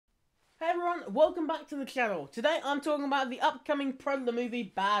Hey everyone, welcome back to the channel. Today I'm talking about the upcoming Predator movie,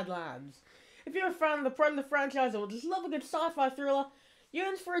 Badlands. If you're a fan of the Predator franchise or just love a good sci-fi thriller, you're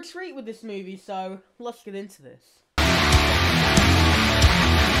in for a treat with this movie, so let's get into this.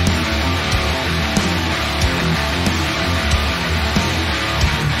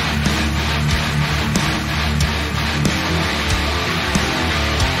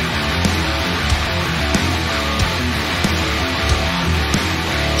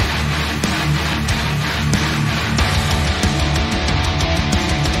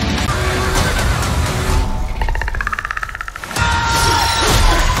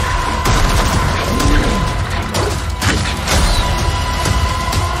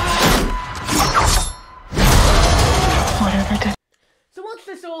 So what's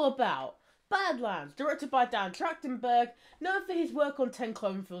this all about? Badlands, directed by Dan Trachtenberg, known for his work on 10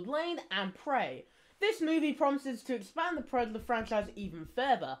 Cloverfield Lane and Prey. This movie promises to expand the Predator franchise even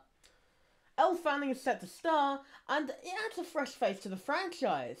further. Elle Fanning is set to star, and it adds a fresh face to the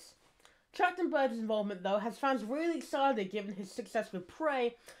franchise. Trachtenberg's involvement, though, has fans really excited given his success with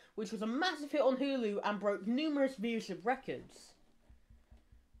Prey, which was a massive hit on Hulu and broke numerous viewership records.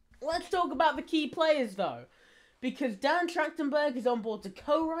 Let's talk about the key players, though, because Dan Trachtenberg is on board to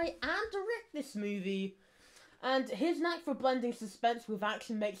co-write and direct this movie, and his knack for blending suspense with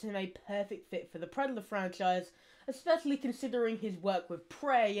action makes him a perfect fit for the Predator franchise, especially considering his work with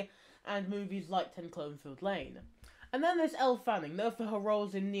Prey and movies like 10 Cloverfield Lane. And then there's Elle Fanning, known for her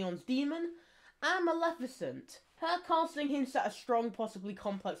roles in Neon's Demon and Maleficent. Her casting hints at a strong, possibly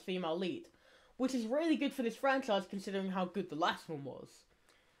complex female lead, which is really good for this franchise considering how good the last one was.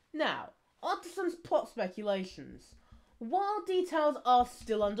 Now, on to some plot speculations. While details are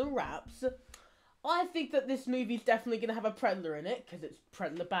still under wraps, I think that this movie is definitely going to have a Predator in it, because it's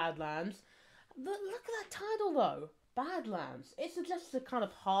Predator Badlands. But look at that title though, Badlands. It suggests a kind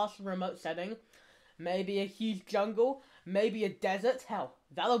of harsh, remote setting. Maybe a huge jungle, maybe a desert. Hell,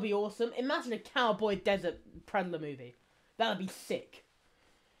 that'll be awesome. Imagine a cowboy desert Predator movie. That'd be sick.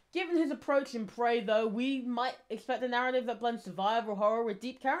 Given his approach in Prey, though, we might expect a narrative that blends survival horror with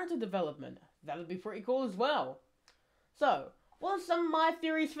deep character development. That would be pretty cool as well. So, what are some of my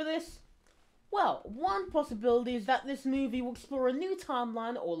theories for this? Well, one possibility is that this movie will explore a new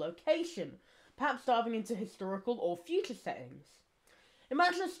timeline or location, perhaps diving into historical or future settings.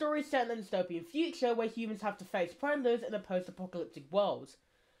 Imagine a story set in a dystopian future where humans have to face predators in a post-apocalyptic world.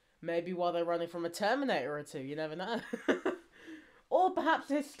 Maybe while they're running from a Terminator or two, you never know. Or perhaps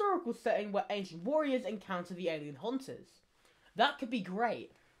a historical setting where ancient warriors encounter the alien hunters. That could be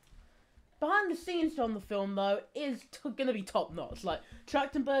great. Behind the scenes on the film, though, is going to be top notch. Like,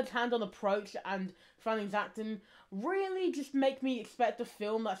 Trachtenberg's hand-on approach and Fanning's acting really just make me expect a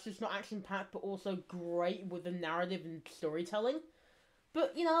film that's just not action-packed, but also great with the narrative and storytelling.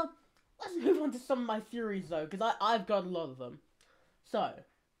 But, you know, let's move on to some of my theories, though, because I've got a lot of them. So,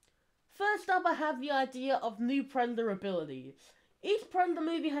 first up, I have the idea of new Predator abilities. Each Predator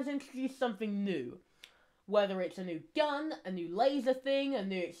movie has introduced something new. Whether it's a new gun, a new laser thing, a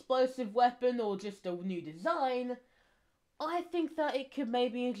new explosive weapon, or just a new design, I think that it could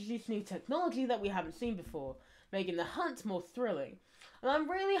maybe introduce new technology that we haven't seen before, making the hunt more thrilling. And I'm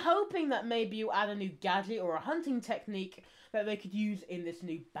really hoping that maybe you add a new gadget or a hunting technique that they could use in this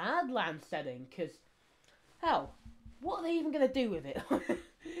new Badlands setting, because, hell, what are they even going to do with it?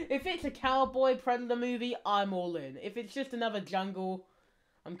 If it's a cowboy Predator movie, I'm all in. If it's just another jungle,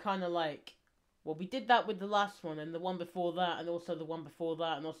 I'm kind of like, well, we did that with the last one, and the one before that, and also the one before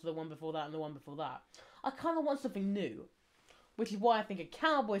that, and also the one before that, and the one before that. I kind of want something new, which is why I think a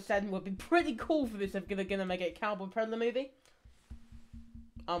cowboy setting would be pretty cool for this if they're going to make it a cowboy Predator movie.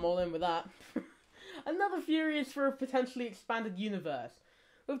 I'm all in with that. Another theory is for a potentially expanded universe.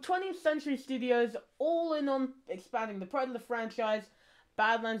 With 20th Century Studios all in on expanding the Predator franchise,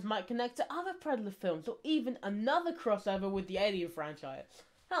 Badlands might connect to other Predator films, or even another crossover with the Alien franchise.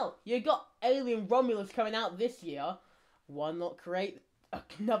 Hell, you got Alien Romulus coming out this year. Why not create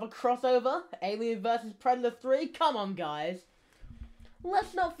another crossover? Alien vs Predator 3? Come on, guys.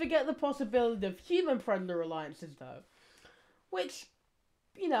 Let's not forget the possibility of human Predator alliances, though. Which,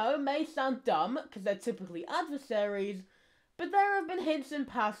 you know, may sound dumb, because they're typically adversaries, but there have been hints in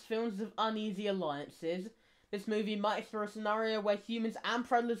past films of uneasy alliances. This movie might explore a scenario where humans and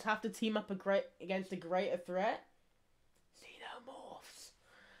predators have to team up against a greater threat. Xenomorphs.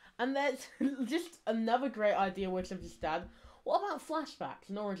 And there's just another great idea which I've just had. What about flashbacks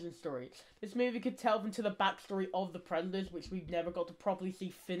and origin story? This movie could delve into the backstory of the predators, which we've never got to properly see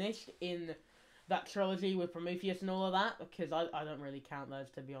finished in that trilogy with Prometheus and all of that, because I don't really count those,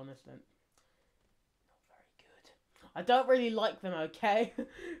 to be honest. And not very good. I don't really like them, okay?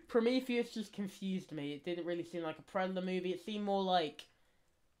 Prometheus just confused me. It didn't really seem like a Predator movie. It seemed more like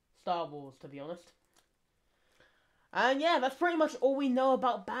Star Wars, to be honest. And yeah, that's pretty much all we know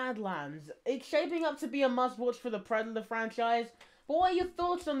about Badlands. It's shaping up to be a must-watch for the Predator franchise. But what are your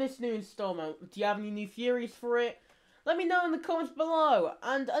thoughts on this new installment? Do you have any new theories for it? Let me know in the comments below.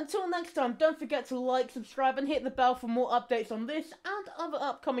 And until next time, don't forget to like, subscribe, and hit the bell for more updates on this and other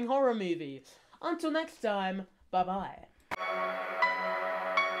upcoming horror movies. Until next time, bye-bye.